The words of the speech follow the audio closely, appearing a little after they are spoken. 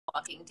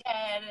Walking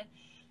Dead.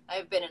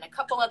 I've been in a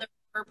couple other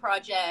horror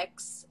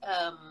projects,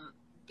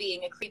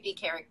 being a creepy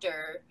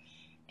character.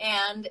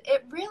 And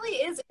it really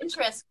is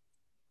interesting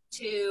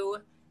to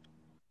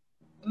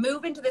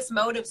move into this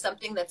mode of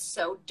something that's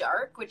so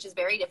dark, which is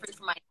very different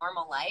from my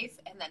normal life,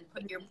 and then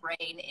put your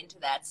brain into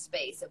that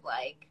space of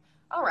like,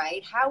 all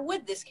right, how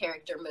would this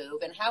character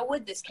move and how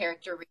would this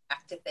character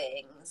react to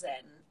things?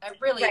 And I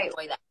really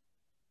enjoy that.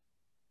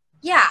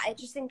 Yeah, I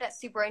just think that's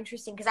super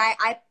interesting because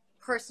I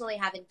personally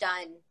haven't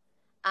done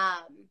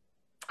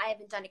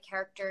a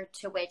character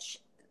to which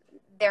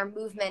their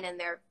movement and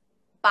their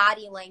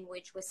body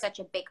language was such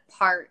a big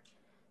part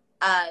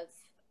of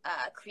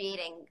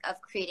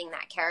creating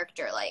that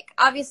character. Like,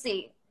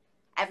 obviously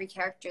every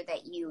character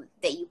that you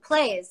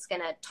play is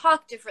gonna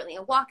talk differently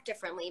and walk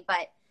differently,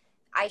 but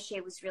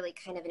Aisha was really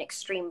kind of an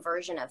extreme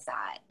version of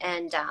that,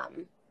 and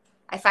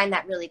I find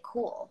that really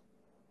cool.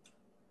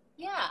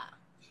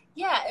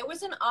 Yeah, it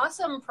was an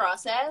awesome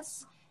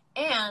process.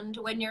 And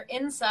when you're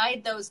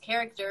inside those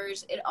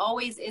characters, it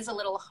always is a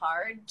little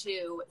hard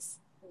to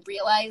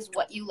realize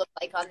what you look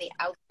like on the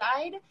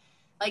outside.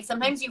 Like,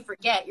 sometimes you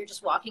forget, you're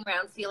just walking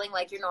around feeling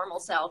like your normal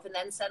self, and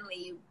then suddenly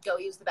you go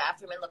use the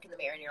bathroom and look in the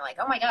mirror and you're like,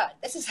 oh my God,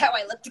 this is how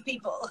I look to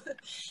people.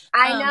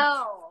 I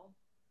know.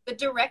 The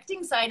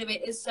directing side of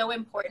it is so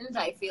important,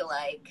 I feel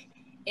like,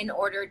 in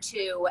order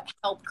to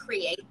help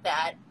create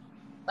that.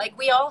 Like,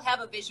 we all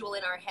have a visual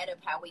in our head of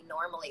how we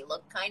normally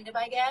look, kind of,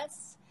 I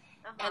guess.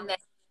 And then,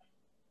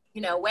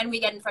 you know, when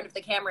we get in front of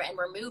the camera and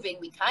we're moving,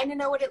 we kind of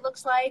know what it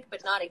looks like,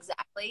 but not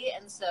exactly.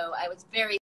 And so I was very